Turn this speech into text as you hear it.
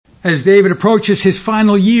As David approaches his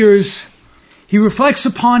final years, he reflects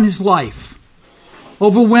upon his life.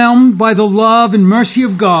 Overwhelmed by the love and mercy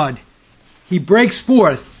of God, he breaks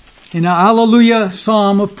forth in a Halleluiah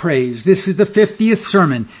psalm of praise. This is the 50th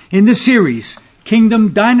sermon in the series,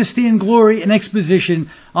 Kingdom, Dynasty and Glory, and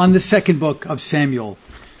Exposition on the second book of Samuel.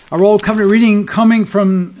 Our Old Covenant reading coming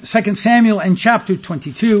from 2 Samuel and chapter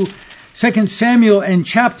 22. 2 Samuel and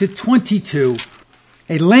chapter 22.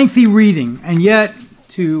 A lengthy reading, and yet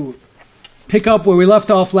to pick up where we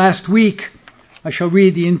left off last week, I shall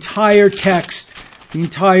read the entire text, the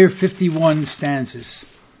entire 51 stanzas.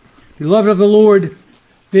 Beloved of the Lord,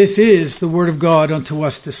 this is the word of God unto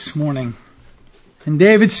us this morning. And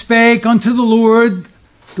David spake unto the Lord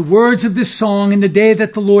the words of this song in the day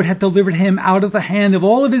that the Lord had delivered him out of the hand of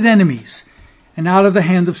all of his enemies and out of the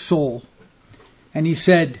hand of Saul. And he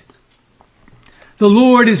said, The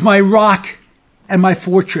Lord is my rock and my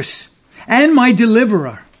fortress and my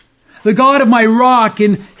deliverer. The God of my rock,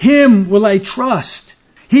 in him will I trust.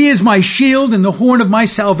 He is my shield and the horn of my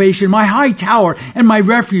salvation, my high tower and my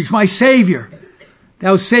refuge, my Savior.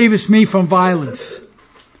 Thou savest me from violence.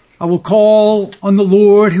 I will call on the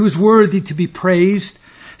Lord, who is worthy to be praised.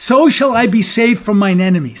 So shall I be saved from mine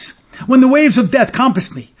enemies. When the waves of death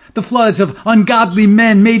compassed me, the floods of ungodly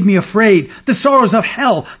men made me afraid. The sorrows of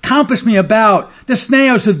hell compassed me about. The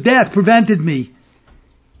snares of death prevented me.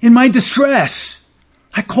 In my distress,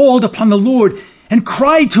 I called upon the Lord and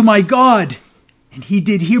cried to my God. And he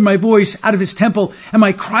did hear my voice out of his temple, and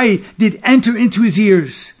my cry did enter into his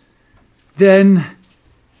ears. Then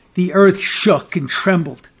the earth shook and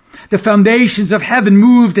trembled. The foundations of heaven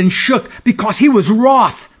moved and shook because he was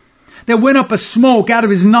wroth. There went up a smoke out of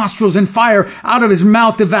his nostrils, and fire out of his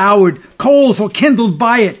mouth devoured. Coals were kindled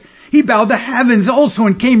by it. He bowed the heavens also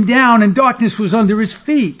and came down, and darkness was under his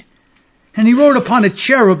feet. And he rode upon a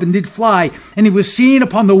cherub and did fly, and he was seen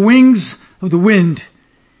upon the wings of the wind.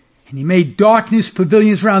 And he made darkness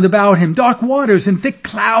pavilions round about him, dark waters and thick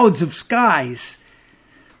clouds of skies.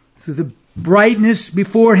 Through the brightness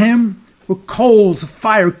before him were coals of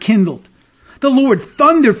fire kindled. The Lord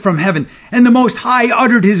thundered from heaven, and the Most High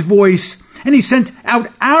uttered his voice. And he sent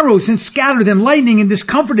out arrows and scattered them, lightning and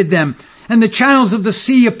discomforted them. And the channels of the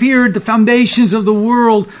sea appeared, the foundations of the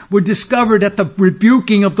world were discovered at the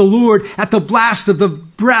rebuking of the Lord, at the blast of the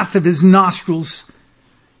breath of his nostrils.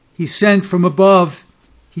 He sent from above.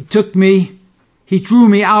 He took me. He drew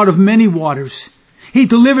me out of many waters. He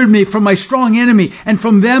delivered me from my strong enemy and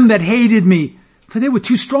from them that hated me, for they were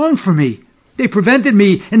too strong for me. They prevented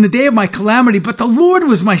me in the day of my calamity, but the Lord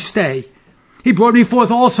was my stay. He brought me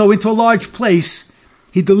forth also into a large place.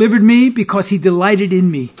 He delivered me because he delighted in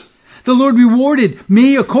me. The Lord rewarded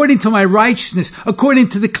me according to my righteousness, according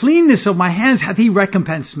to the cleanness of my hands hath he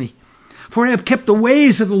recompensed me. For I have kept the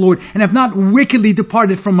ways of the Lord, and have not wickedly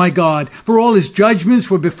departed from my God. For all his judgments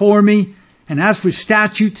were before me, and as for his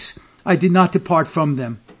statutes, I did not depart from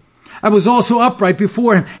them. I was also upright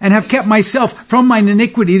before him, and have kept myself from mine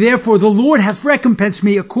iniquity. Therefore the Lord hath recompensed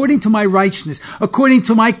me according to my righteousness, according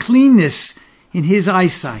to my cleanness in his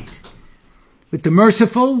eyesight. With the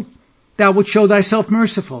merciful thou wilt show thyself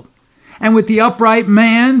merciful, and with the upright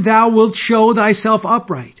man thou wilt show thyself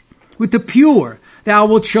upright. With the pure thou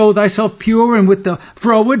wilt show thyself pure, and with the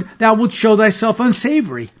froward thou wilt show thyself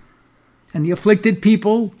unsavory. And the afflicted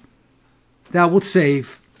people thou wilt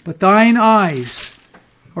save, but thine eyes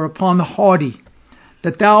are upon the haughty,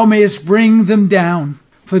 that thou mayest bring them down.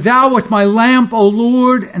 For thou art my lamp, O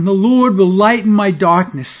Lord, and the Lord will lighten my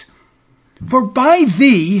darkness. For by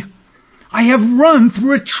thee I have run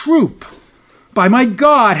through a troop. By my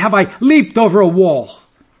God have I leaped over a wall.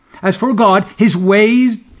 As for God, his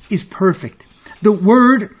ways is perfect. The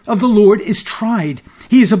word of the Lord is tried.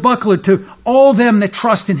 He is a buckler to all them that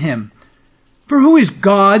trust in him. For who is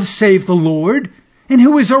God save the Lord? And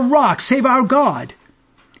who is a rock save our God?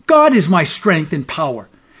 God is my strength and power,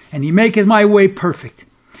 and he maketh my way perfect.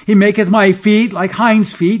 He maketh my feet like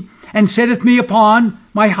hinds' feet, and setteth me upon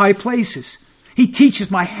my high places. He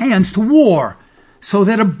teacheth my hands to war, so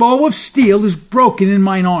that a bow of steel is broken in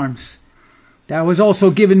mine arms. Thou hast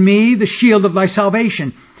also given me the shield of thy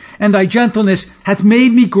salvation, and thy gentleness hath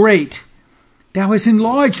made me great. Thou hast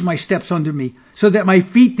enlarged my steps under me, so that my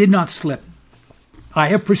feet did not slip. I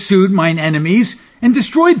have pursued mine enemies, and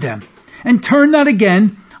destroyed them, and turned not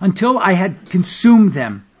again until I had consumed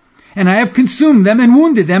them. And I have consumed them and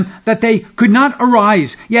wounded them, that they could not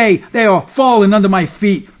arise. Yea, they are fallen under my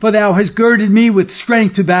feet, for thou hast girded me with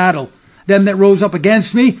strength to battle. Them that rose up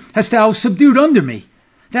against me hast thou subdued under me.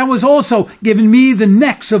 Thou hast also given me the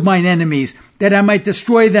necks of mine enemies, that I might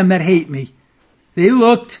destroy them that hate me. They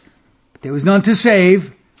looked, but there was none to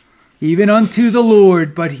save. even unto the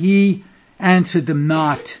Lord, but he answered them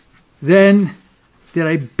not. Then did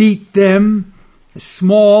I beat them as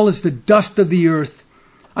small as the dust of the earth.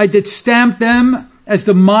 I did stamp them as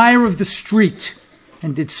the mire of the street,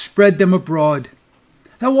 and did spread them abroad.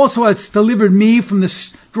 Thou also hast delivered me from the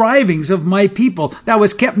strivings of my people. Thou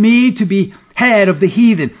hast kept me to be head of the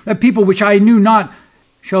heathen. A people which I knew not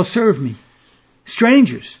shall serve me.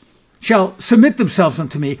 Strangers shall submit themselves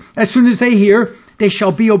unto me. As soon as they hear, they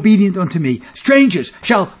shall be obedient unto me. Strangers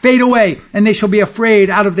shall fade away, and they shall be afraid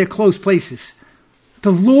out of their close places.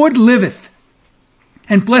 The Lord liveth,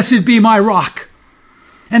 and blessed be my rock,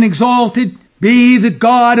 and exalted be the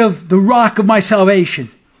God of the rock of my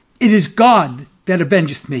salvation. It is God that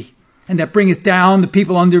avengeth me, and that bringeth down the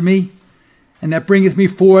people under me, and that bringeth me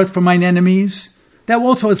forth from mine enemies. Thou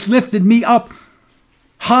also hast lifted me up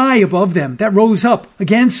high above them that rose up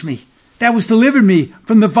against me. Thou hast delivered me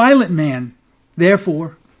from the violent man.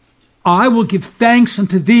 Therefore, I will give thanks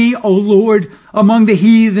unto thee, O Lord, among the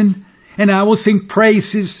heathen, and I will sing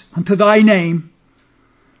praises unto thy name.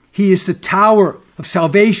 He is the tower of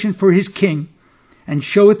salvation for his king, and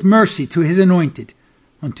showeth mercy to his anointed,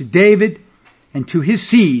 unto David and to his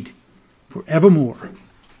seed forevermore.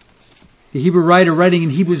 The Hebrew writer writing in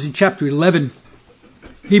Hebrews in chapter 11,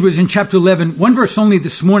 one verse only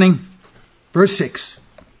this morning, verse 6.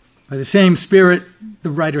 By the same Spirit,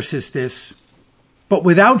 the writer says this, but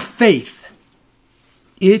without faith,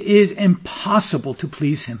 it is impossible to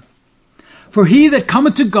please him. For he that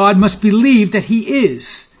cometh to God must believe that he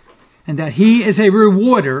is, and that he is a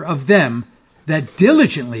rewarder of them that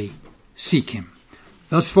diligently seek him.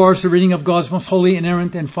 Thus far is the reading of God's most holy,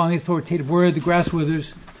 inerrant, and finally authoritative word. The grass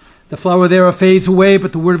withers, the flower thereof fades away,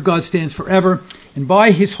 but the word of God stands forever. And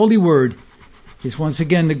by his holy word is once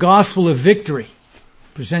again the gospel of victory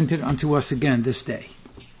presented unto us again this day.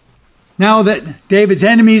 Now that David's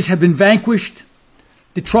enemies have been vanquished,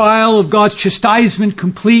 the trial of God's chastisement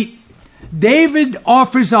complete, David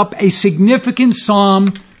offers up a significant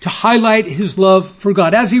psalm to highlight his love for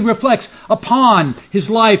God as he reflects upon his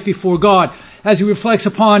life before God, as he reflects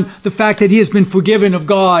upon the fact that he has been forgiven of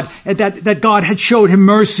God and that God had showed him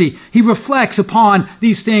mercy. He reflects upon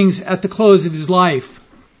these things at the close of his life.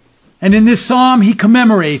 And in this psalm, he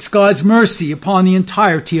commemorates God's mercy upon the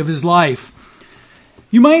entirety of his life.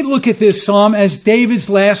 You might look at this psalm as David's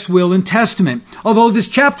last will and testament. Although this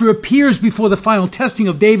chapter appears before the final testing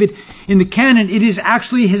of David in the canon, it is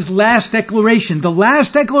actually his last declaration. The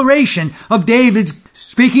last declaration of David's,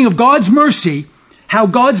 speaking of God's mercy, how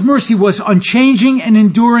God's mercy was unchanging and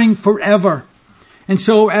enduring forever. And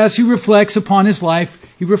so as he reflects upon his life,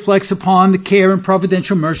 he reflects upon the care and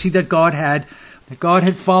providential mercy that God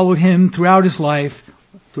had followed him throughout his life,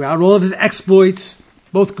 throughout all of his exploits,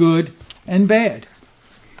 both good and bad.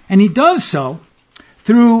 And he does so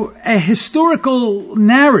through a historical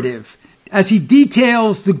narrative as he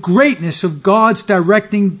details the greatness of God's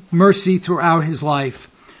directing mercy throughout his life.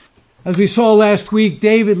 As we saw last week,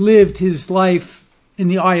 David lived his life in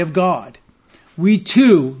the eye of God. We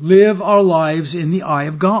too live our lives in the eye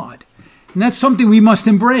of God. And that's something we must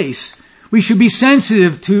embrace. We should be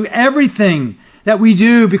sensitive to everything that we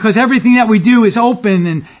do, because everything that we do is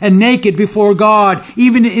open and naked before God,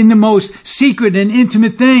 even in the most secret and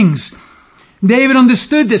intimate things. David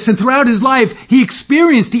understood this, and throughout his life, he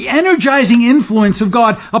experienced the energizing influence of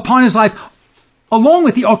God upon his life, along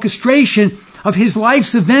with the orchestration of his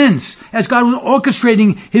life's events, as God was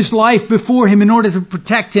orchestrating his life before him in order to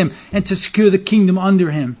protect him and to secure the kingdom under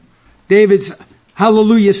him. David's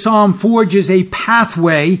Halleluiah Psalm forges a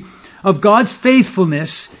pathway of God's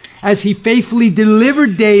faithfulness as he faithfully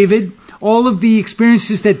delivered David all of the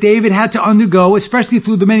experiences that David had to undergo, especially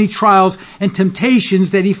through the many trials and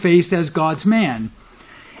temptations that he faced as God's man.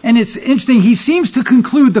 And it's interesting, he seems to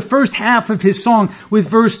conclude the first half of his song with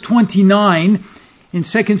verse 29 in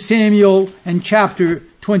 2 Samuel and chapter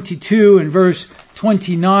 22 and verse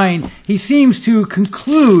 29. He seems to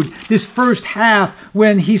conclude this first half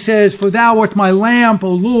when he says, "For thou art my lamp,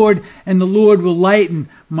 O Lord, and the Lord will lighten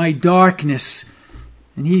my darkness."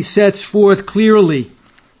 And he sets forth clearly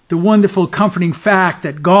the wonderful, comforting fact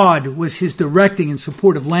that God was his directing and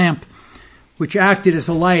supportive lamp, which acted as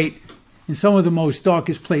a light in some of the most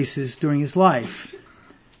darkest places during his life.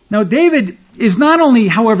 Now, David is not only,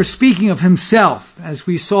 however, speaking of himself, as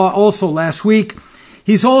we saw also last week,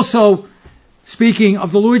 he's also speaking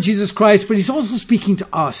of the Lord Jesus Christ, but he's also speaking to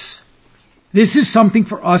us. This is something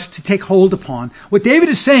for us to take hold upon. What David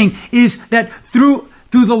is saying is that through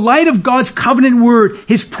through the light of God's covenant word,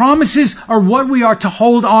 His promises are what we are to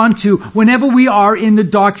hold on to whenever we are in the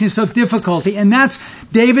darkness of difficulty. And that's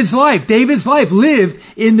David's life. David's life lived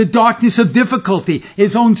in the darkness of difficulty.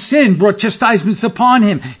 His own sin brought chastisements upon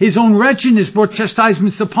him. His own wretchedness brought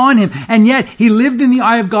chastisements upon him. And yet he lived in the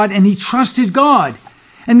eye of God and he trusted God.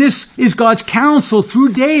 And this is God's counsel through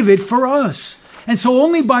David for us. And so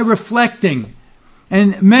only by reflecting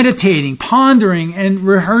and meditating, pondering and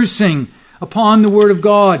rehearsing upon the Word of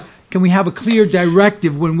God can we have a clear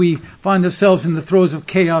directive when we find ourselves in the throes of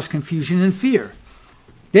chaos, confusion, and fear.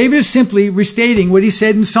 David is simply restating what he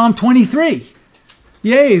said in Psalm 23.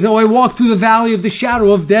 Yea, though I walk through the valley of the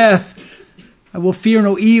shadow of death, I will fear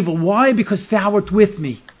no evil. Why? Because thou art with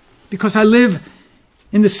me. Because I live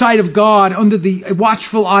in the sight of God, under the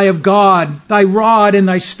watchful eye of God. Thy rod and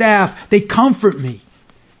thy staff, they comfort me.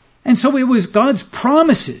 And so it was God's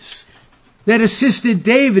promises that assisted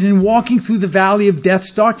David in walking through the valley of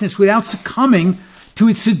death's darkness without succumbing to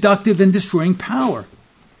its seductive and destroying power.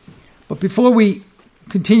 But before we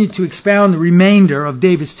continue to expound the remainder of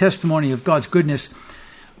David's testimony of God's goodness,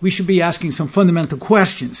 we should be asking some fundamental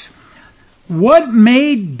questions. What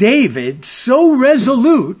made David so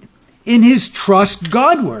resolute in his trust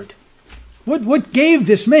Godward? What gave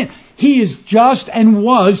this man? He is just and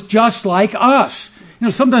was just like us. You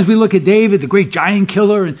know, sometimes we look at David, the great giant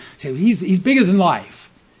killer, and say, he's bigger than life.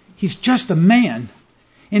 He's just a man.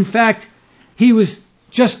 In fact, he was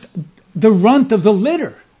just the runt of the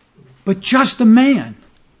litter, but just a man.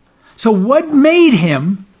 So what made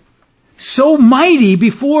him so mighty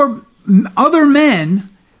before other men?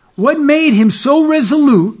 What made him so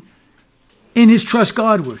resolute in his trust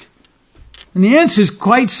Godward? And the answer is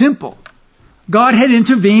quite simple. God had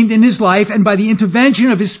intervened in his life, and by the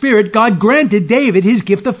intervention of his Spirit, God granted David his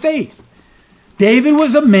gift of faith. David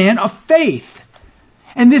was a man of faith.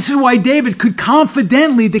 And this is why David could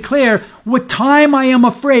confidently declare, what time I am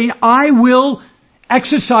afraid, I will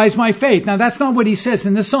exercise my faith. Now that's not what he says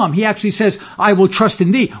in the psalm. He actually says, I will trust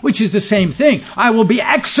in thee, which is the same thing. I will be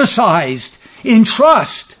exercised in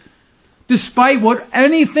trust. Despite what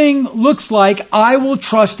anything looks like, I will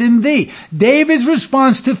trust in thee. David's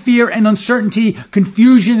response to fear and uncertainty,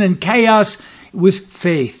 confusion and chaos was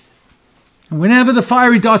faith. And whenever the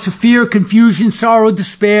fiery darts of fear, confusion, sorrow,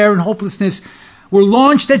 despair, and hopelessness were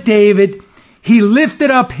launched at David, he lifted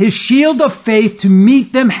up his shield of faith to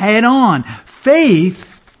meet them head on. Faith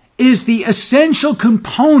is the essential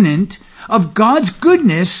component of God's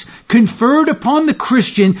goodness conferred upon the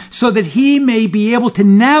Christian so that he may be able to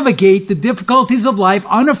navigate the difficulties of life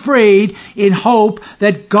unafraid in hope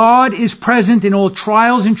that God is present in all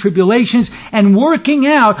trials and tribulations and working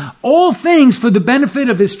out all things for the benefit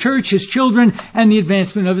of His church, His children, and the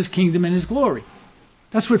advancement of His kingdom and His glory.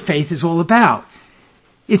 That's what faith is all about.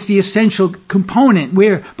 It's the essential component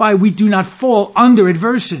whereby we do not fall under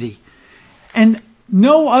adversity. And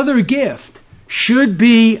no other gift should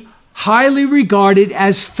be highly regarded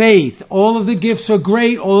as faith. All of the gifts are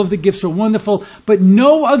great, all of the gifts are wonderful, but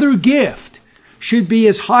no other gift should be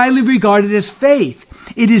as highly regarded as faith.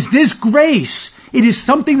 It is this grace, it is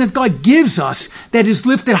something that God gives us that is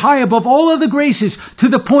lifted high above all other graces to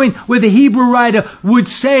the point where the Hebrew writer would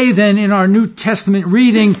say then in our New Testament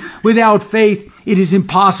reading, without faith it is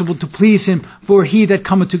impossible to please Him, for he that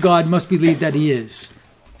cometh to God must believe that He is.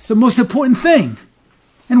 It's the most important thing.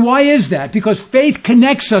 And why is that? Because faith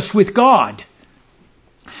connects us with God.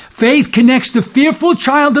 Faith connects the fearful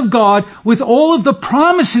child of God with all of the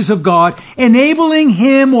promises of God, enabling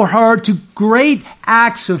him or her to great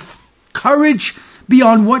acts of courage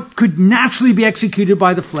beyond what could naturally be executed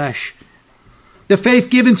by the flesh. The faith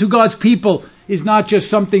given to God's people is not just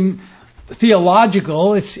something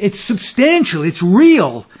theological, it's substantial, it's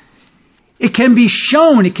real. It can be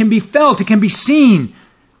shown, it can be felt, it can be seen.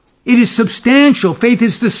 It is substantial. Faith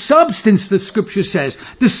is the substance, the Scripture says.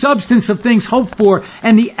 The substance of things hoped for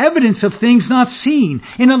and the evidence of things not seen.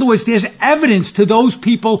 In other words, there's evidence to those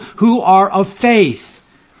people who are of faith.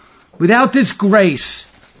 Without this grace,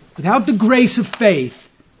 without the grace of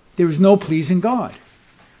faith, there is no pleasing God.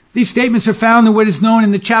 These statements are found in what is known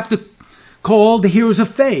in the chapter called the Heroes of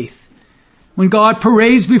Faith, when God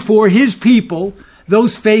parades before His people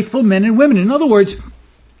those faithful men and women. In other words,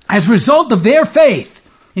 as a result of their faith,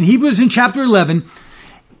 in Hebrews in chapter 11,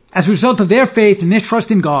 as a result of their faith and their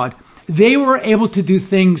trust in God, they were able to do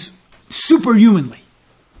things superhumanly.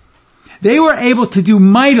 They were able to do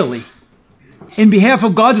mightily in behalf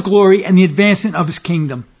of God's glory and the advancement of His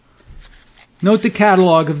kingdom. Note the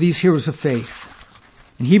catalog of these heroes of faith.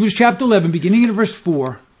 In Hebrews chapter 11, beginning in verse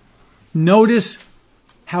 4, notice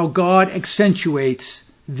how God accentuates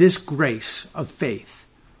this grace of faith.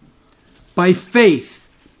 By faith,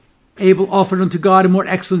 Abel offered unto God a more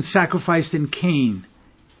excellent sacrifice than Cain.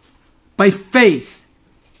 By faith,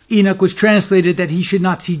 Enoch was translated that he should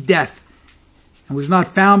not see death, and was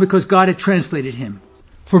not found because God had translated him.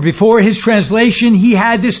 For before his translation, he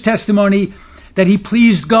had this testimony that he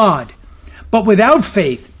pleased God. But without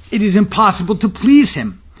faith, it is impossible to please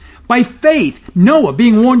him. By faith, Noah,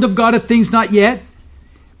 being warned of God of things not yet,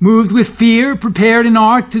 moved with fear, prepared an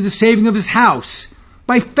ark to the saving of his house.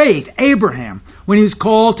 By faith, Abraham, when he was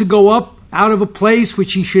called to go up out of a place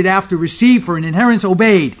which he should after receive for an inheritance,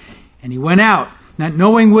 obeyed. And he went out, not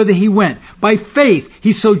knowing whither he went. By faith,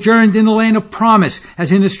 he sojourned in the land of promise,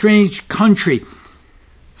 as in a strange country.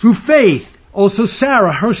 Through faith, also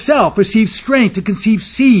Sarah herself received strength to conceive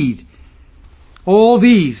seed. All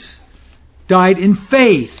these died in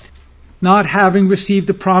faith, not having received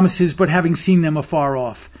the promises, but having seen them afar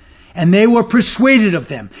off. And they were persuaded of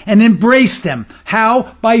them, and embraced them.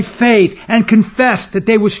 How? By faith, and confessed that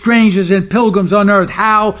they were strangers and pilgrims on earth.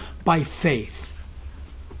 How? By faith.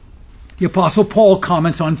 The Apostle Paul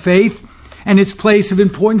comments on faith and its place of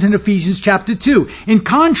importance in Ephesians chapter 2, in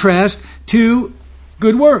contrast to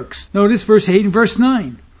good works. Notice verse 8 and verse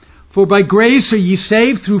 9. For by grace are ye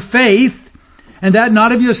saved through faith, and that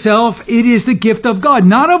not of yourself, it is the gift of God,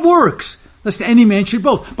 not of works, lest any man should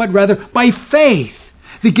boast, but rather by faith.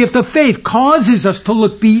 The gift of faith causes us to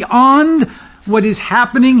look beyond what is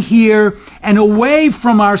happening here and away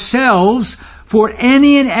from ourselves for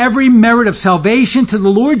any and every merit of salvation to the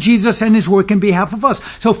Lord Jesus and His work in behalf of us.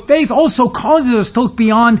 So faith also causes us to look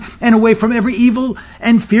beyond and away from every evil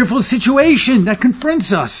and fearful situation that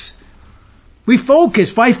confronts us. We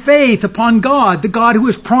focus by faith upon God, the God who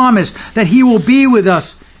has promised that He will be with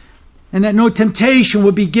us and that no temptation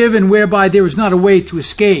will be given whereby there is not a way to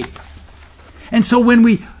escape. And so when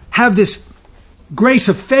we have this grace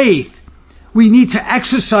of faith, we need to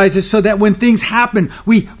exercise it so that when things happen,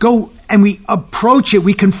 we go and we approach it,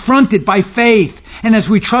 we confront it by faith. And as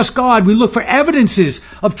we trust God, we look for evidences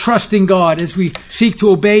of trusting God as we seek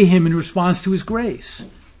to obey Him in response to His grace.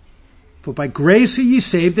 For by grace are ye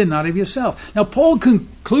saved, and not of yourself. Now Paul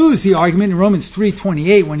concludes the argument in Romans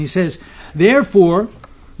 3:28 when he says, therefore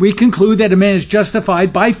we conclude that a man is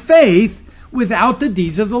justified by faith without the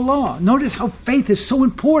deeds of the law. Notice how faith is so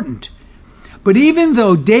important. But even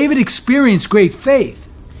though David experienced great faith,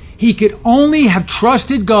 he could only have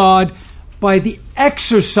trusted God by the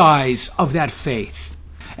exercise of that faith.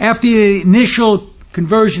 After the initial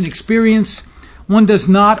conversion experience, one does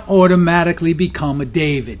not automatically become a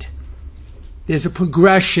David. There's a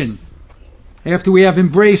progression. After we have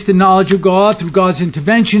embraced the knowledge of God through God's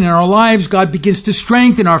intervention in our lives, God begins to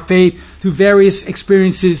strengthen our faith through various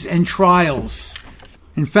experiences and trials.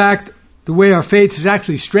 In fact, the way our faith is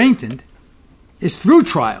actually strengthened is through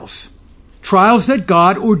trials. Trials that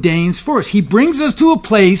God ordains for us. He brings us to a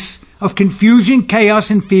place of confusion, chaos,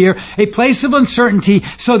 and fear, a place of uncertainty,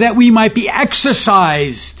 so that we might be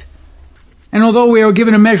exercised. And although we are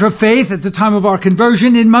given a measure of faith at the time of our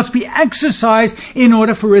conversion, it must be exercised in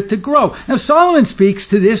order for it to grow. Now Solomon speaks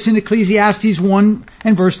to this in Ecclesiastes 1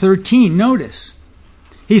 and verse 13. Notice.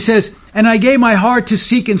 He says, and I gave my heart to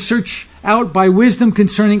seek and search out by wisdom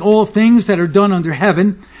concerning all things that are done under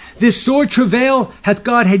heaven. This sore travail hath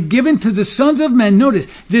God had given to the sons of men. Notice,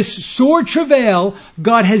 this sore travail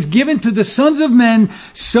God has given to the sons of men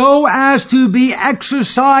so as to be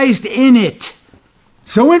exercised in it.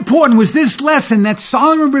 So important was this lesson that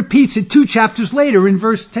Solomon repeats it 2 chapters later in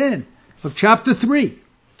verse 10 of chapter 3.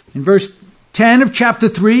 In verse 10 of chapter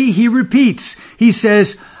 3, he repeats. He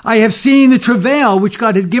says, I have seen the travail which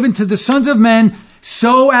God had given to the sons of men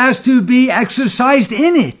so as to be exercised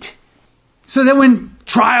in it. So that when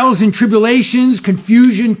trials and tribulations,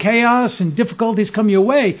 confusion, chaos, and difficulties come your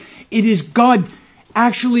way, it is God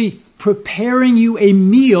actually preparing you a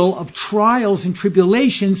meal of trials and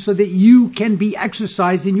tribulations so that you can be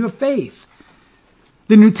exercised in your faith.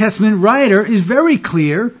 The New Testament writer is very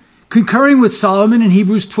clear, concurring with Solomon in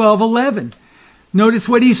Hebrews 12:11. Notice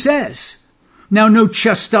what he says. Now no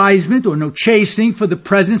chastisement or no chastening for the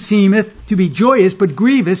present seemeth to be joyous, but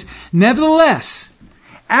grievous. Nevertheless,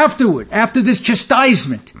 afterward, after this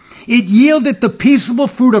chastisement, it yieldeth the peaceable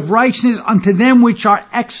fruit of righteousness unto them which are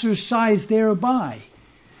exercised thereby.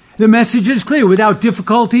 The message is clear. Without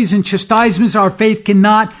difficulties and chastisements, our faith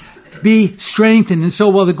cannot be strengthened. And so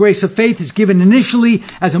while the grace of faith is given initially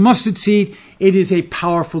as a mustard seed, it is a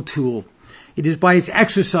powerful tool. It is by its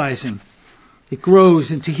exercising it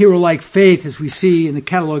grows into hero-like faith, as we see in the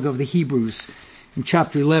catalog of the Hebrews in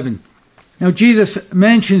chapter 11. Now Jesus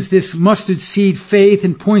mentions this mustard seed faith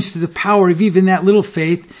and points to the power of even that little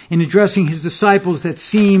faith in addressing His disciples that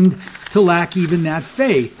seemed to lack even that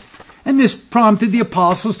faith. And this prompted the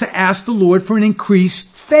apostles to ask the Lord for an increased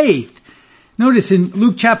faith. Notice in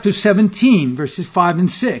Luke chapter 17, verses 5 and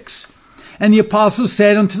 6. And the apostles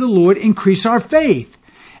said unto the Lord, increase our faith.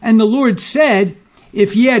 And the Lord said,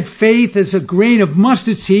 if ye had faith as a grain of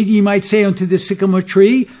mustard seed, ye might say unto this sycamore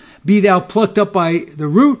tree, be thou plucked up by the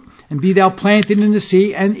root, and be thou planted in the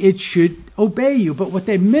sea, and it should obey you. But what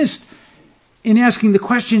they missed in asking the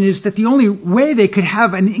question is that the only way they could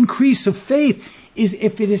have an increase of faith is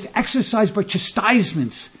if it is exercised by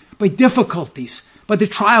chastisements, by difficulties, by the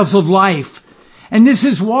trials of life. And this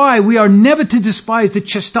is why we are never to despise the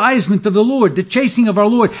chastisement of the Lord, the chastening of our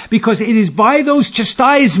Lord, because it is by those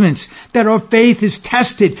chastisements that our faith is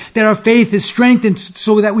tested, that our faith is strengthened,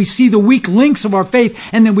 so that we see the weak links of our faith,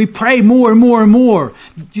 and then we pray more and more and more.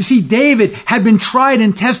 You see, David had been tried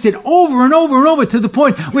and tested over and over and over to the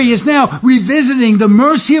point where he is now revisiting the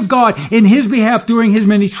mercy of God in his behalf during his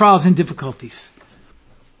many trials and difficulties.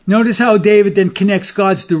 Notice how David then connects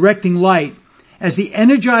God's directing light as the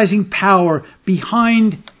energizing power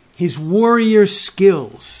behind his warrior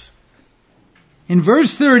skills. In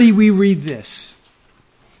verse 30 we read this.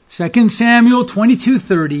 2 Samuel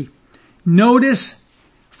 22:30. Notice,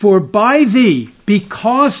 for by thee,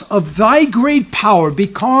 because of thy great power,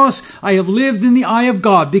 because I have lived in the eye of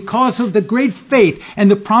God, because of the great faith and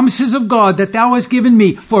the promises of God that thou hast given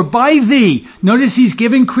me, for by thee, notice he's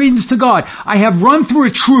giving credence to God, I have run through a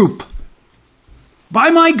troop. By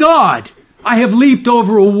my God, I have leaped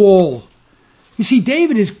over a wall. You see,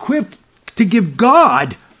 David is equipped to give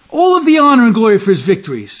God all of the honor and glory for his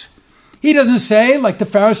victories. He doesn't say, like the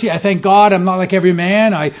Pharisee, I thank God I'm not like every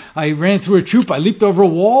man. I ran through a troop. I leaped over a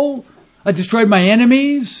wall. I destroyed my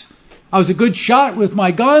enemies. I was a good shot with my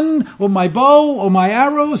gun or my bow or my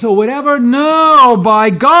arrows or whatever. No, by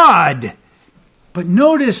God. But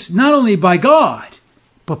notice, not only by God,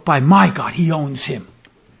 but by my God. He owns him.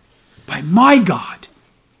 By my God.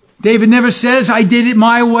 David never says, I did it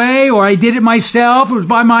my way, or I did it myself, or it was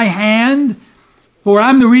by my hand, or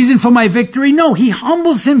I'm the reason for my victory. No, he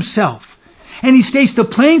humbles himself. And he states the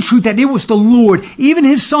plain truth that it was the Lord. Even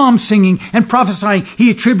his psalm singing and prophesying,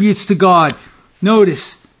 he attributes to God.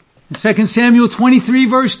 Notice, in 2 Samuel 23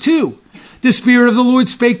 verse 2, the Spirit of the Lord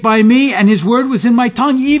spake by me, and his word was in my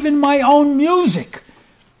tongue. Even my own music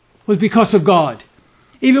was because of God.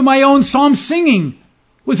 Even my own psalm singing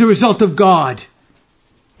was a result of God.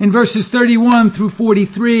 In verses 31 through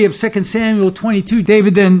 43 of 2 Samuel 22,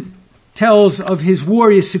 David then tells of his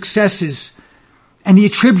warrior successes, and he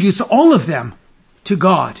attributes all of them to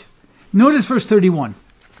God. Notice verse 31.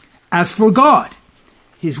 As for God,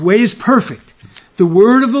 his way is perfect. The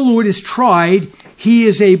word of the Lord is tried. He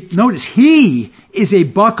is a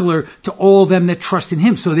buckler to all them that trust in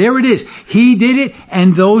him. So there it is. He did it,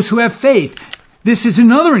 and those who have faith. This is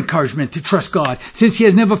another encouragement to trust God, since he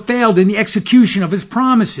has never failed in the execution of his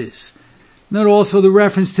promises. Note also the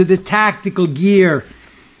reference to the tactical gear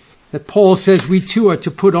that Paul says we too are to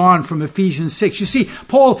put on from Ephesians 6. You see,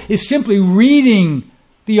 Paul is simply reading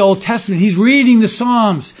the Old Testament. He's reading the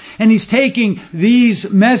Psalms, and he's taking these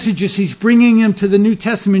messages, he's bringing them to the New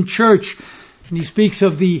Testament church, and he speaks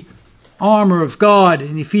of the armor of God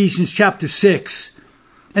in Ephesians chapter 6.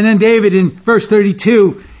 And then David in verse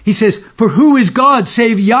 32, he says, for who is God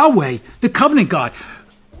save Yahweh, the covenant God?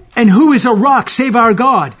 And who is a rock save our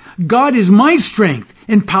God? God is my strength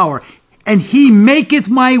and power, and he maketh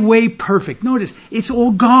my way perfect. Notice, it's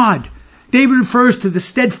all God. David refers to the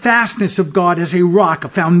steadfastness of God as a rock, a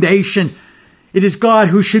foundation. It is God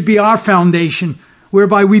who should be our foundation,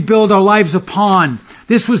 whereby we build our lives upon.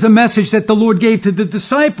 This was a message that the Lord gave to the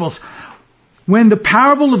disciples. When the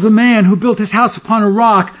parable of the man who built his house upon a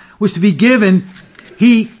rock was to be given,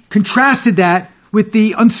 he contrasted that with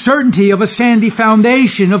the uncertainty of a sandy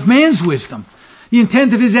foundation of man's wisdom. The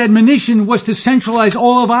intent of his admonition was to centralize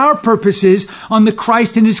all of our purposes on the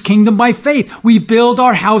Christ and his kingdom by faith. We build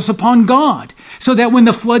our house upon God, so that when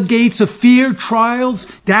the floodgates of fear, trials,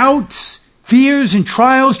 doubts, fears and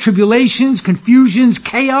trials, tribulations, confusions,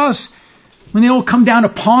 chaos, when they all come down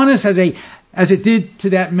upon us as it did to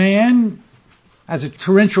that man, as a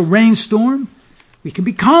torrential rainstorm, we can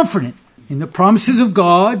be confident in the promises of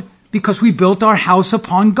God, because we built our house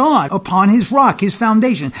upon God, upon his rock, his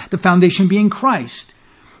foundation, the foundation being Christ.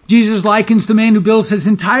 Jesus likens the man who builds his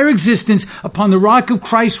entire existence upon the rock of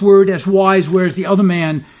Christ's word as wise, whereas the other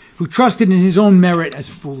man who trusted in his own merit as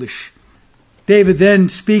foolish. David then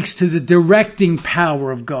speaks to the directing power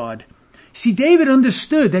of God. See, David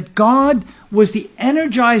understood that God was the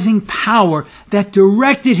energizing power that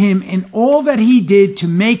directed him in all that he did to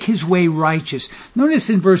make his way righteous. Notice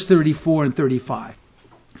in verse 34 and 35.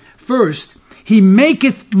 First, he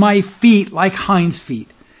maketh my feet like hinds' feet.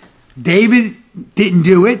 David didn't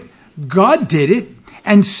do it. God did it,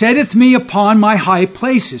 and setteth me upon my high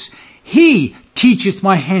places. He teacheth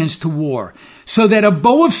my hands to war, so that a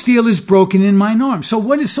bow of steel is broken in mine arm. So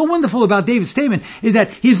what is so wonderful about David's statement is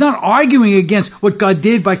that he's not arguing against what God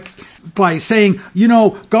did by saying,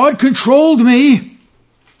 God controlled me.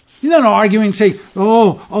 He's not arguing, say,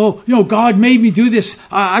 God made me do this.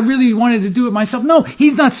 I really wanted to do it myself. No,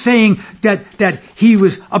 he's not saying that he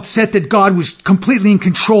was upset that God was completely in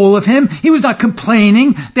control of him. He was not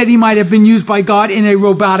complaining that he might have been used by God in a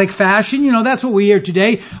robotic fashion. That's what we hear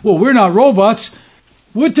today. Well, we're not robots.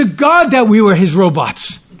 Would to God that we were his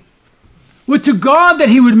robots. Would to God that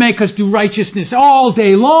he would make us do righteousness all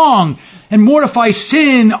day long and mortify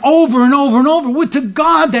sin over and over and over. Would to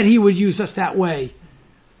God that he would use us that way.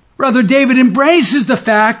 Rather, David embraces the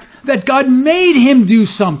fact that God made him do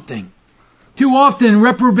something. Too often,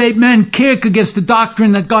 reprobate men kick against the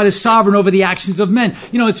doctrine that God is sovereign over the actions of men.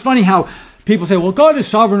 It's funny how people say, well, God is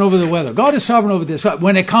sovereign over the weather. God is sovereign over this.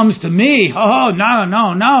 When it comes to me,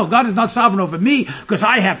 no. God is not sovereign over me because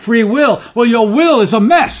I have free will. Well, your will is a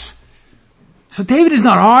mess. So David is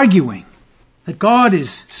not arguing that God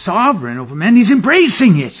is sovereign over men. He's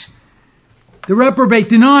embracing it. The reprobate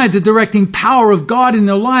deny the directing power of God in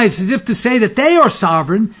their lives as if to say that they are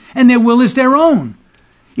sovereign and their will is their own.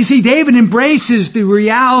 You see, David embraces the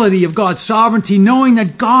reality of God's sovereignty, knowing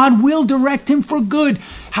that God will direct him for good.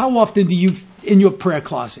 How often do you, in your prayer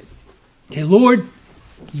closet, say, Lord,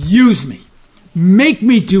 use me. Make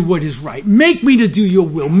me do what is right. Make me to do your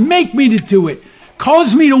will. Make me to do it.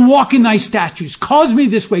 Cause me to walk in thy statutes. Cause me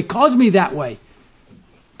this way. Cause me that way.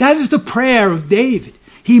 That is the prayer of David.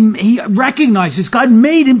 He recognizes God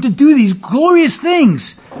made him to do these glorious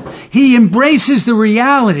things. He embraces the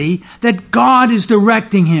reality that God is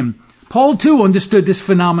directing him. Paul too understood this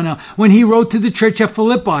phenomena when he wrote to the church at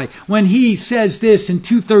Philippi, when he says this in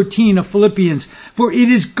 2:13 of Philippians, for it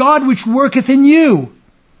is God which worketh in you,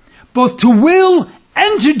 both to will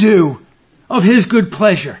and to do of his good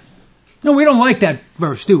pleasure. No, we don't like that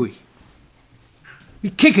verse, do we?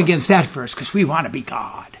 We kick against that verse because we want to be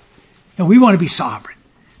God. And we want to be sovereign.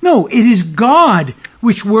 No, it is God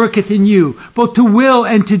which worketh in you, both to will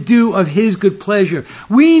and to do of his good pleasure.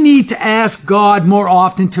 We need to ask God more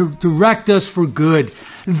often to direct us for good.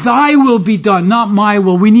 Thy will be done, not my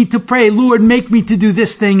will. We need to pray, Lord, make me to do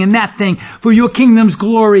this thing and that thing for your kingdom's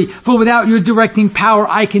glory. For without your directing power,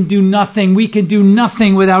 I can do nothing. We can do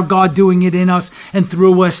nothing without God doing it in us and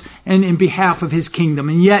through us and in behalf of his kingdom.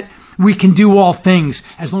 And yet, we can do all things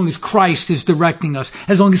as long as Christ is directing us,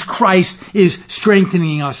 as long as Christ is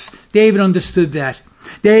strengthening us. David understood that.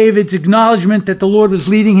 David's acknowledgement that the Lord was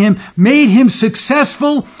leading him made him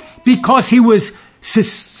successful because he was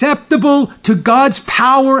susceptible to God's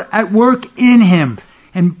power at work in him.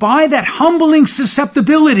 And by that humbling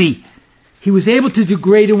susceptibility, he was able to do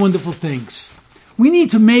great and wonderful things. We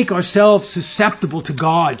need to make ourselves susceptible to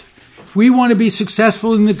God. If we want to be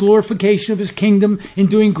successful in the glorification of his kingdom, in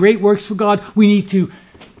doing great works for God, we need to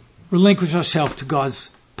relinquish ourselves to God's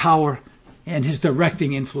power and his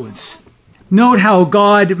directing influence. Note how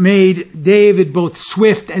God made David both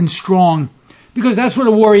swift and strong, because that's what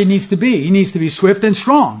a warrior needs to be. He needs to be swift and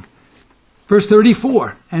strong. Verse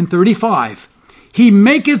 34 and 35. He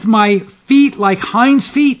maketh my feet like hinds'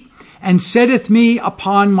 feet, and setteth me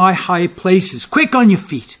upon my high places. Quick on your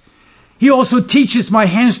feet. He also teaches my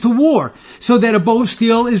hands to war, so that a bow of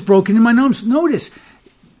steel is broken in my arms. Notice,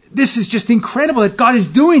 this is just incredible that God is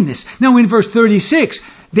doing this. Now in verse 36,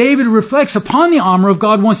 David reflects upon the armor of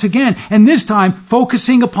God once again, and this time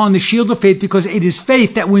focusing upon the shield of faith, because it is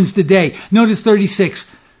faith that wins the day. Notice 36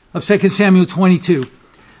 of 2 Samuel 22.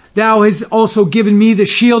 Thou hast also given me the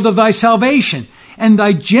shield of thy salvation, and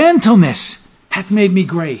thy gentleness hath made me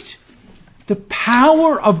great. The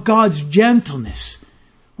power of God's gentleness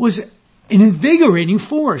was an invigorating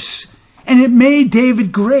force, and it made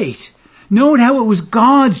David great. Note how it was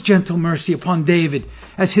God's gentle mercy upon David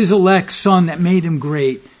as his elect son that made him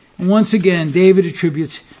great. And once again, David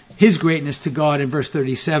attributes his greatness to God in verse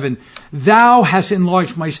 37. Thou hast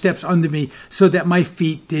enlarged my steps under me, so that my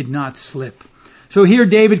feet did not slip. So here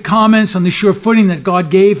David comments on the sure footing that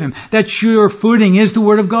God gave him. That sure footing is the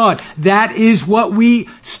Word of God. That is what we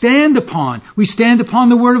stand upon. We stand upon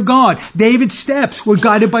the Word of God. David's steps were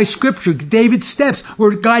guided by Scripture. David's steps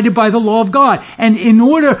were guided by the law of God. And in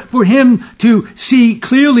order for him to see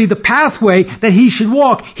clearly the pathway that he should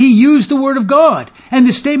walk, he used the Word of God. And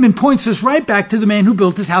this statement points us right back to the man who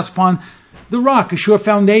built his house upon the rock, a sure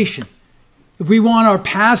foundation. If we want our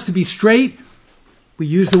paths to be straight, we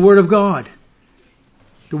use the Word of God.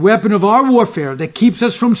 The weapon of our warfare that keeps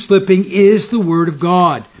us from slipping is the Word of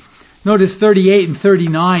God. Notice 38 and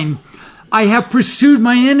 39. I have pursued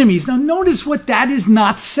my enemies. Now notice what that is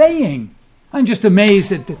not saying. I'm just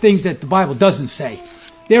amazed at the things that the Bible doesn't say.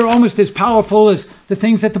 They're almost as powerful as the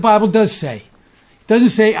things that the Bible does say. It doesn't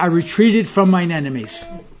say, I retreated from mine enemies.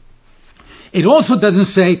 It also doesn't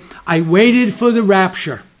say, I waited for the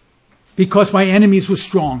rapture because my enemies were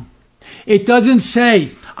strong. It doesn't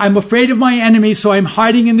say, I'm afraid of my enemies, so I'm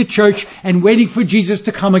hiding in the church and waiting for Jesus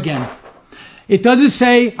to come again. It doesn't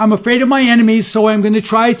say, I'm afraid of my enemies, so I'm going to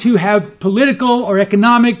try to have political or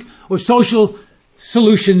economic or social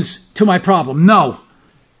solutions to my problem. No.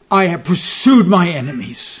 I have pursued my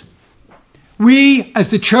enemies. We, as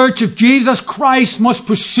the Church of Jesus Christ, must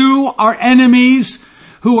pursue our enemies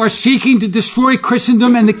who are seeking to destroy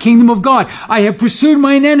Christendom and the kingdom of God. I have pursued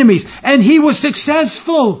mine enemies, and he was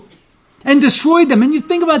successful and destroyed them. And you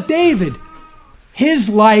think about David. His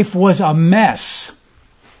life was a mess,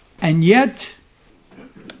 and yet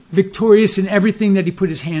victorious in everything that he put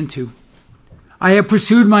his hand to. I have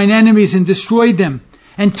pursued mine enemies and destroyed them,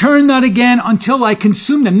 and turned not again until I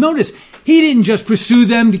consumed them. Notice, he didn't just pursue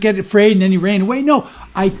them to get afraid and then he ran away. No,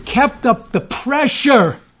 I kept up the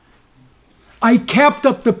pressure. I kept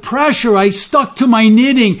up the pressure. I stuck to my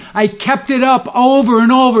knitting. I kept it up over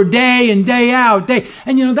and over, day in, day out,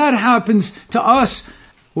 And that happens to us,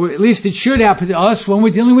 or at least it should happen to us when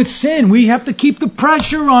we're dealing with sin. We have to keep the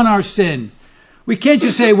pressure on our sin. We can't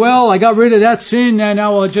just say, well, I got rid of that sin and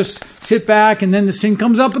now I'll just sit back and then the sin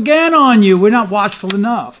comes up again on you. We're not watchful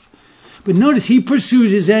enough. But notice he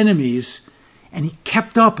pursued his enemies and he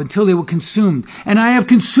kept up until they were consumed. And I have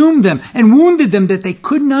consumed them and wounded them that they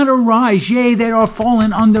could not arise. Yea, they are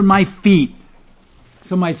fallen under my feet.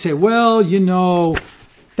 Some might say, well,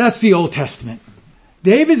 that's the Old Testament.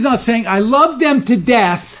 David's not saying, I love them to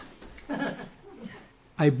death.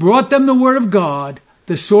 I brought them the word of God,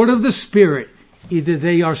 the sword of the Spirit. Either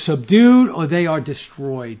they are subdued or they are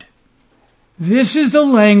destroyed. This is the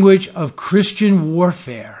language of Christian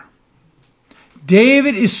warfare.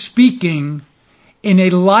 David is speaking in a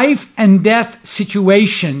life and death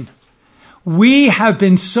situation. We have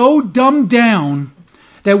been so dumbed down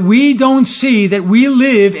that we don't see that we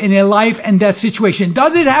live in a life and death situation.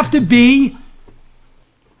 Does it have to be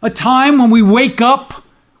a time when we wake up,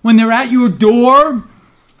 when they're at your door,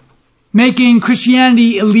 making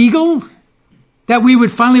Christianity illegal, that we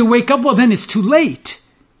would finally wake up? Well, then it's too late.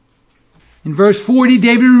 In verse 40,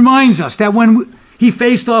 David reminds us that when he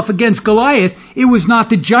faced off against Goliath, it was not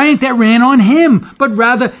the giant that ran on him, but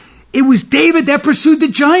rather it was David that pursued the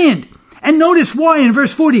giant. And notice why in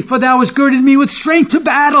verse 40, for thou hast girded me with strength to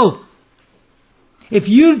battle. If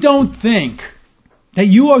you don't think that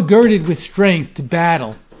you are girded with strength to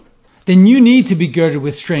battle, then you need to be girded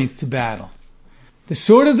with strength to battle. The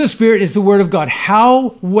sword of the Spirit is the Word of God.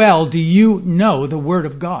 How well do you know the Word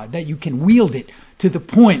of God, that you can wield it to the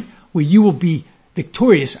point where you will be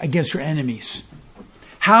victorious against your enemies?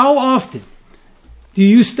 How often do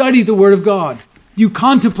you study the Word of God? Do you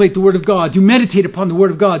contemplate the Word of God? Do you meditate upon the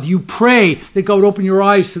Word of God? Do you pray that God would open your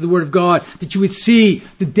eyes to the Word of God, that you would see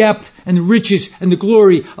the depth and the riches and the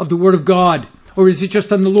glory of the Word of God? Or is it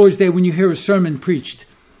just on the Lord's Day when you hear a sermon preached?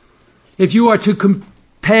 If you are to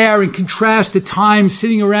compare and contrast the time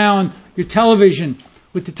sitting around your television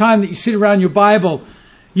with the time that you sit around your Bible,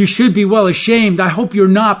 you should be well ashamed. I hope you're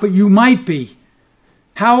not, but you might be.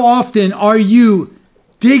 How often are you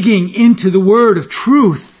digging into the word of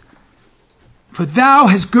truth? For thou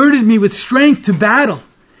hast girded me with strength to battle.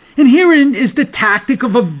 And herein is the tactic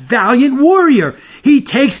of a valiant warrior. He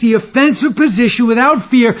takes the offensive position without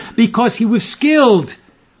fear because he was skilled.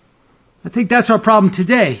 I think that's our problem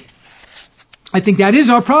today. I think that is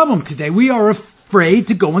our problem today. We are afraid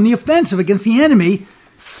to go on the offensive against the enemy.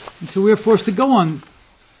 And so we are forced to go on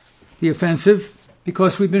the offensive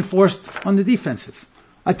because we've been forced on the defensive.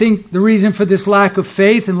 I think the reason for this lack of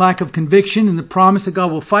faith and lack of conviction and the promise that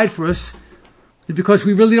God will fight for us is because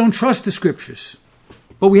we really don't trust the Scriptures.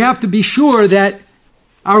 But we have to be sure that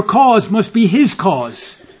our cause must be His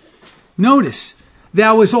cause. Notice,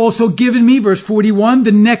 thou hast also given me, verse 41,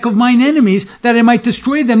 the neck of mine enemies, that I might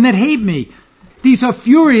destroy them that hate me. These are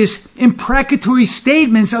furious, imprecatory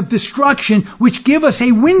statements of destruction which give us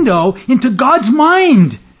a window into God's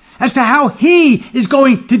mind as to how He is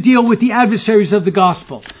going to deal with the adversaries of the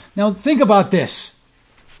gospel. Now think about this.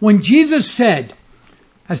 When Jesus said,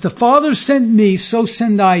 as the Father sent me, so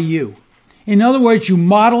send I you. In other words, you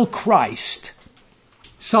model Christ.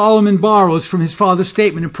 Solomon borrows from his father's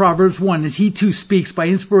statement in Proverbs 1 as he too speaks by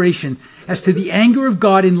inspiration as to the anger of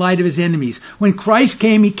God in light of His enemies. When Christ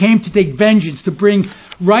came, He came to take vengeance, to bring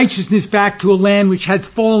righteousness back to a land which had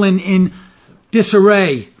fallen in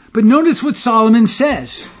disarray. But notice what Solomon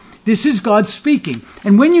says. This is God speaking.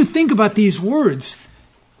 And when you think about these words,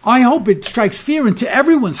 I hope it strikes fear into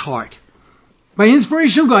everyone's heart. By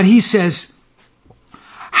inspiration of God, he says,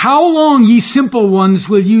 "How long, ye simple ones,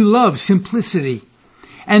 will you love simplicity?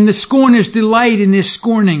 And the scorners delight in their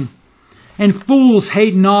scorning, and fools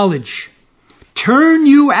hate knowledge. Turn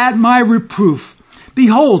you at my reproof.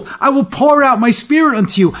 Behold, I will pour out my spirit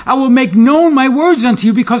unto you. I will make known my words unto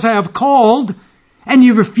you, because I have called, and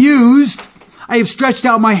ye refused. I have stretched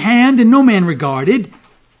out my hand, and no man regarded.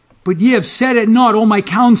 But ye have set at naught all my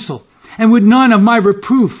counsel, and would none of my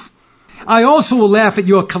reproof. I also will laugh at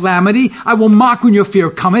your calamity. I will mock when your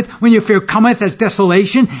fear cometh. When your fear cometh as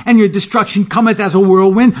desolation, and your destruction cometh as a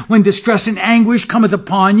whirlwind, when distress and anguish cometh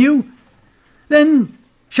upon you. Then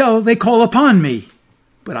shall they call upon me,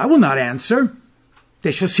 but I will not answer.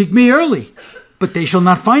 They shall seek me early, but they shall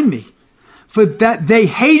not find me. For that they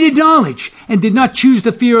hated knowledge, and did not choose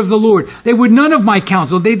the fear of the Lord. They would none of my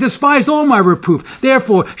counsel. They despised all my reproof.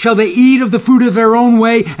 Therefore shall they eat of the fruit of their own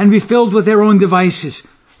way, and be filled with their own devices.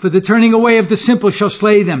 For the turning away of the simple shall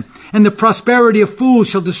slay them, and the prosperity of fools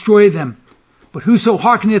shall destroy them. But whoso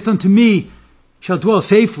hearkeneth unto me shall dwell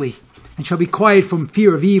safely, and shall be quiet from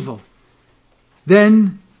fear of evil."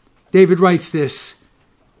 Then David writes this,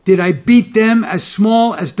 "Did I beat them as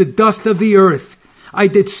small as the dust of the earth? I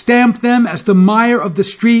did stamp them as the mire of the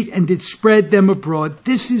street, and did spread them abroad."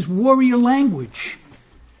 This is warrior language.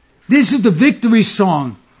 This is the victory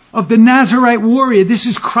song of the Nazarite warrior. This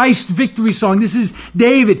is Christ's victory song. This is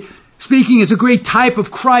David speaking as a great type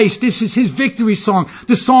of Christ. This is his victory song,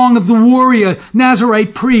 the song of the warrior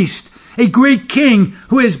Nazarite priest, a great king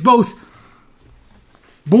who has both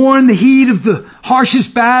borne the heat of the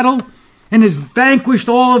harshest battle and has vanquished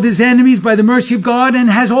all of his enemies by the mercy of God, and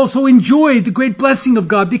has also enjoyed the great blessing of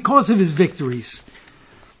God because of his victories.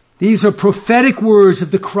 These are prophetic words of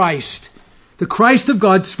the Christ of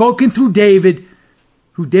God spoken through David,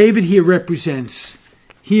 who David here represents.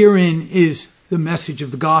 Herein is the message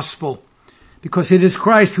of the gospel, because it is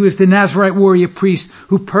Christ who is the Nazarite warrior priest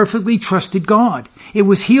who perfectly trusted God. It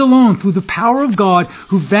was he alone, through the power of God,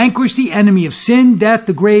 who vanquished the enemy of sin, death,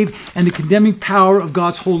 the grave, and the condemning power of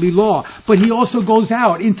God's holy law. But he also goes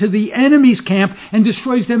out into the enemy's camp and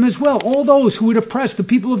destroys them as well, all those who would oppress the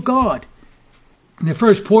people of God. In the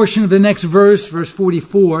first portion of the next verse, verse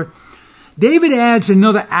 44, David adds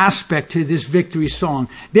another aspect to this victory song.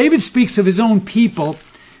 David speaks of his own people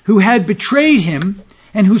who had betrayed him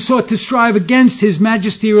and who sought to strive against his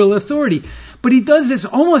magisterial authority. But he does this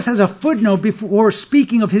almost as a footnote before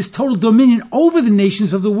speaking of his total dominion over the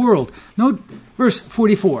nations of the world. Note verse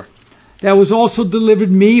 44. "Thou hast also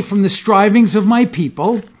delivered me from the strivings of my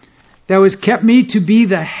people. Thou hast kept me to be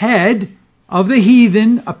the head of the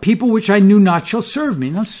heathen, a people which I knew not shall serve me."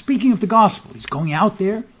 Now, speaking of the gospel, he's going out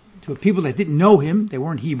there to a people that didn't know him. They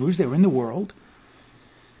weren't Hebrews, they were in the world.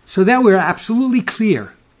 So that we're absolutely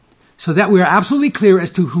clear.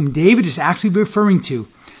 As to whom David is actually referring to.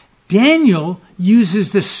 Daniel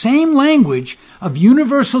uses the same language of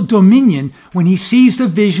universal dominion when he sees the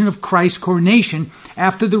vision of Christ's coronation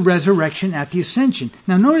after the resurrection at the ascension.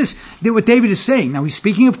 Now notice that what David is saying. Now he's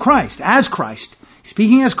speaking of Christ,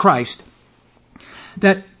 speaking as Christ,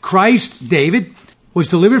 that Christ, David, was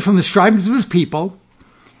delivered from the strivings of his people.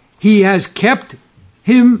 He has kept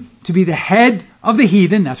him to be the head of the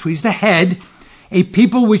heathen. That's why he's the head. A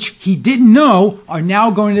people which he didn't know are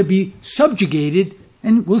now going to be subjugated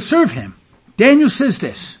and will serve him. Daniel says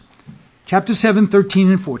this, chapter 7,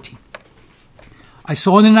 13 and 14. "I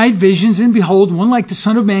saw in the night visions, and behold, one like the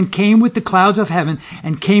Son of Man came with the clouds of heaven,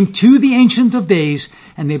 and came to the Ancient of Days,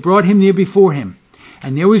 and they brought him near before him.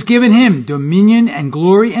 And there was given him dominion and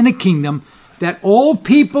glory and a kingdom, that all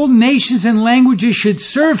people, nations, and languages should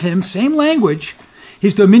serve him." Same language.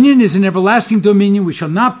 "His dominion is an everlasting dominion which shall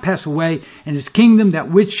not pass away, and his kingdom that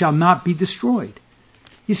which shall not be destroyed."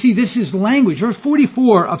 You see, this is language. Verse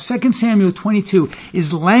 44 of 2 Samuel 22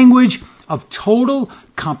 is language of total,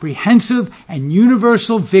 comprehensive, and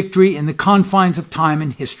universal victory in the confines of time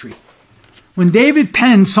and history. When David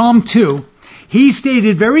penned Psalm 2, he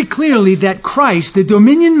stated very clearly that Christ, the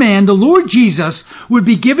dominion man, the Lord Jesus, would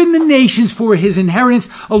be given the nations for his inheritance,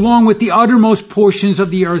 along with the uttermost portions of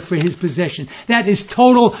the earth for his possession. That is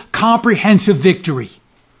total, comprehensive victory.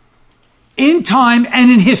 In time and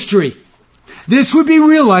in history. This would be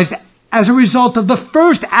realized as a result of the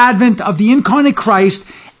first advent of the incarnate Christ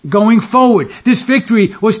going forward. This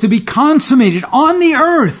victory was to be consummated on the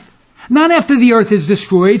earth, not after the earth is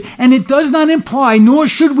destroyed, and it does not imply, nor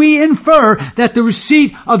should we infer, that the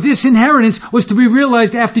receipt of this inheritance was to be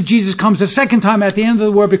realized after Jesus comes a second time at the end of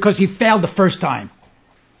the world because he failed the first time.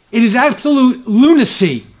 It is absolute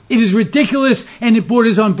lunacy It is ridiculous and it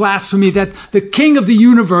borders on blasphemy that the King of the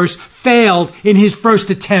universe failed in his first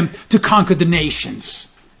attempt to conquer the nations.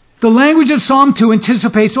 The language of Psalm 2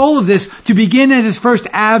 anticipates all of this to begin at his first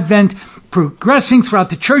advent, progressing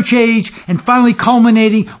throughout the church age, and finally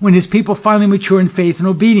culminating when his people finally mature in faith and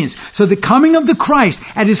obedience. So the coming of the Christ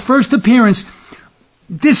at his first appearance,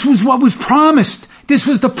 this was what was promised. This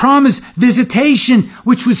was the promised visitation,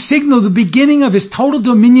 which would signal the beginning of his total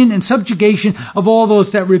dominion and subjugation of all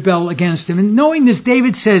those that rebel against him. And knowing this,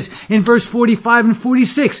 David says in verse 45 and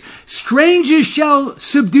 46, strangers shall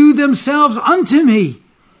subdue themselves unto me.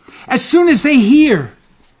 As soon as they hear,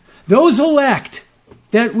 those elect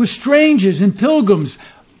that were strangers and pilgrims,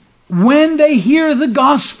 when they hear the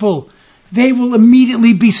gospel, they will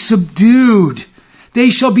immediately be subdued.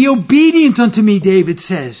 They shall be obedient unto me, David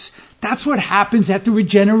says. That's what happens at the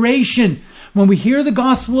regeneration. When we hear the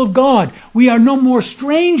gospel of God, we are no more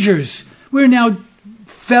strangers. We're now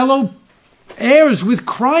fellow heirs with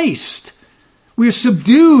Christ. We are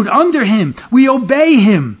subdued under him. We obey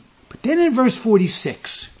him. But then in verse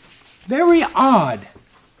 46, very odd,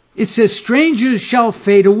 it says, strangers shall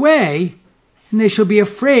fade away, and they shall be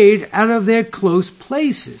afraid out of their close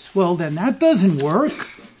places. Well, then that doesn't work.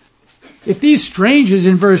 If these strangers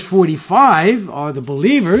in verse 45 are the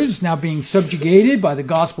believers now being subjugated by the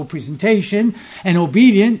gospel presentation and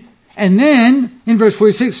obedient, and then in verse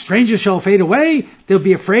 46, strangers shall fade away, they'll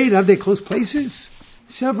be afraid of their close places.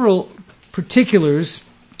 Several particulars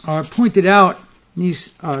are pointed out in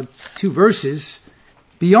these two verses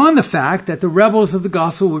beyond the fact that the rebels of the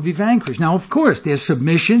gospel would be vanquished. Now, of course, there's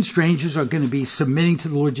submission. Strangers are going to be submitting to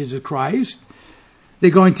the Lord Jesus Christ.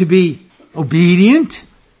 They're going to be obedient.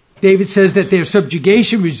 David says that their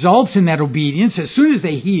subjugation results in that obedience as soon as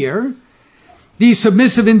they hear. These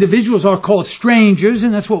submissive individuals are called strangers,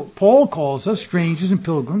 and that's what Paul calls us, strangers and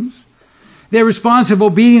pilgrims. Their responsive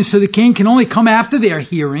obedience to the king can only come after their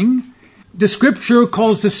hearing. The scripture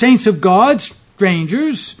calls the saints of God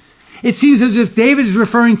strangers. It seems as if David is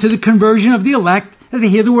referring to the conversion of the elect as they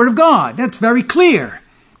hear the word of God. That's very clear.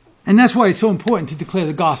 And that's why it's so important to declare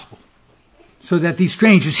the gospel, so that these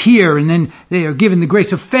strangers hear, and then they are given the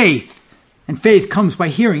grace of faith. And faith comes by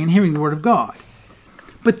hearing, and hearing the word of God.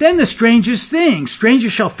 But then the strangest thing,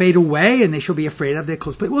 strangers shall fade away, and they shall be afraid of their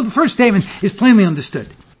close place. Well, the first statement is plainly understood.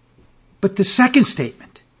 But the second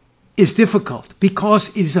statement is difficult because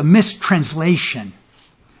it is a mistranslation.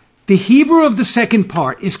 The Hebrew of the second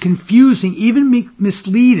part is confusing, even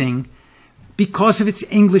misleading, because of its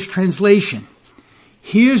English translation.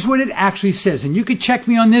 Here's what it actually says, and you can check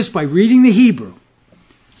me on this by reading the Hebrew.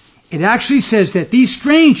 It actually says that these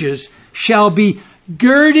strangers shall be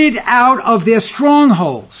girded out of their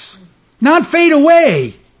strongholds. Not fade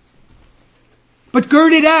away, but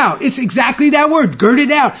girded out. It's exactly that word,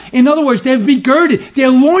 girded out. In other words, they'll be girded. Their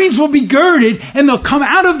loins will be girded, and they'll come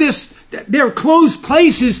out of their closed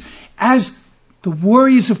places as the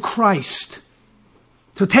warriors of Christ.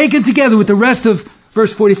 So taken together with the rest of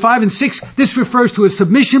verse 45 and 6, this refers to a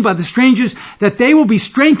submission by the strangers, that they will be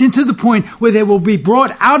strengthened to the point where they will be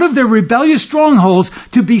brought out of their rebellious strongholds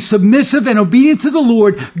to be submissive and obedient to the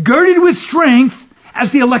Lord, girded with strength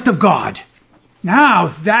as the elect of God. Now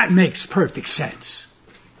that makes perfect sense.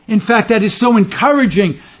 In fact, that is so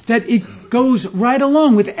encouraging that it goes right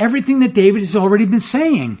along with everything that David has already been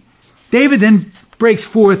saying. David then breaks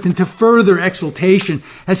forth into further exaltation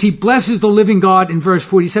as he blesses the living God in verse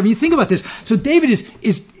 47. You think about this. So David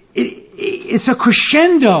it's a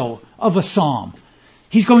crescendo of a psalm.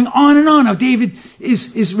 He's going on and on. Now David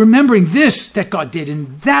is remembering this that God did,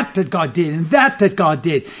 and that God did, and that God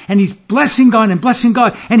did. And he's blessing God and blessing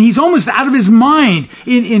God. And he's almost out of his mind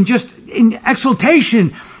in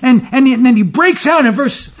exaltation. And then he breaks out in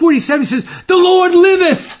verse 47. He says, the Lord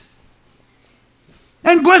liveth,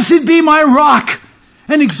 and blessed be my rock,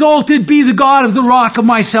 and exalted be the God of the rock of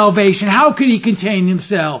my salvation. How could he contain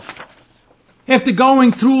himself? After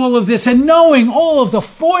going through all of this and knowing all of the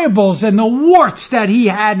foibles and the warts that he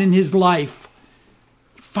had in his life,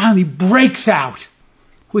 he finally breaks out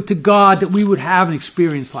with the God that we would have an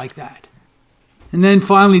experience like that. And then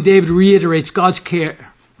finally David reiterates God's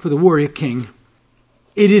care for the warrior king.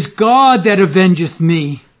 It is God that avengeth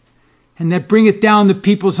me, and that bringeth down the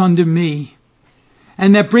peoples under me,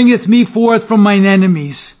 and that bringeth me forth from mine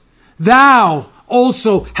enemies. Thou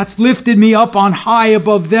also hast lifted me up on high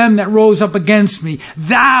above them that rose up against me.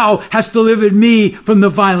 Thou hast delivered me from the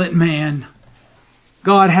violent man.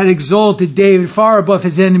 God had exalted David far above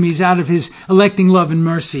his enemies out of his electing love and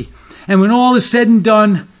mercy. And when all is said and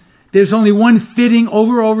done, there's only one fitting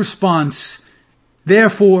overall response.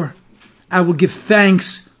 Therefore, I will give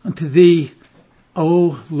thanks unto thee,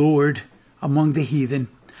 O Lord, among the heathen.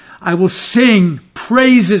 I will sing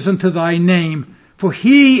praises unto thy name, for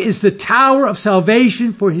he is the tower of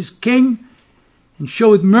salvation for his king, and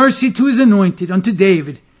showeth mercy to his anointed, unto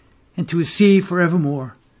David, and to his seed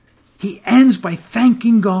forevermore. He ends by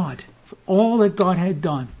thanking God for all that God had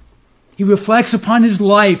done. He reflects upon his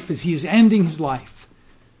life as he is ending his life,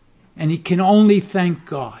 and he can only thank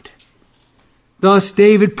God. Thus,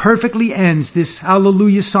 David perfectly ends this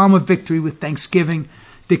Hallelujah Psalm of victory with thanksgiving,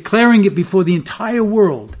 declaring it before the entire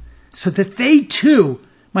world, so that they too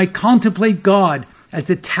might contemplate God as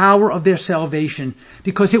the tower of their salvation,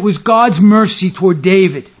 because it was God's mercy toward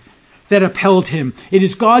David that upheld him. It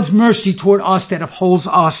is God's mercy toward us that upholds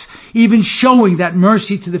us, even showing that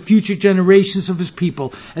mercy to the future generations of his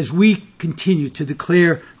people as we continue to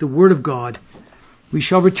declare the word of God. We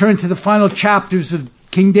shall return to the final chapters of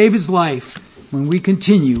King David's life when we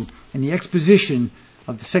continue in the exposition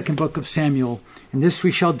of the second book of Samuel. And this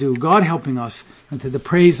we shall do, God helping us, unto the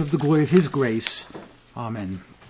praise of the glory of his grace. Amen.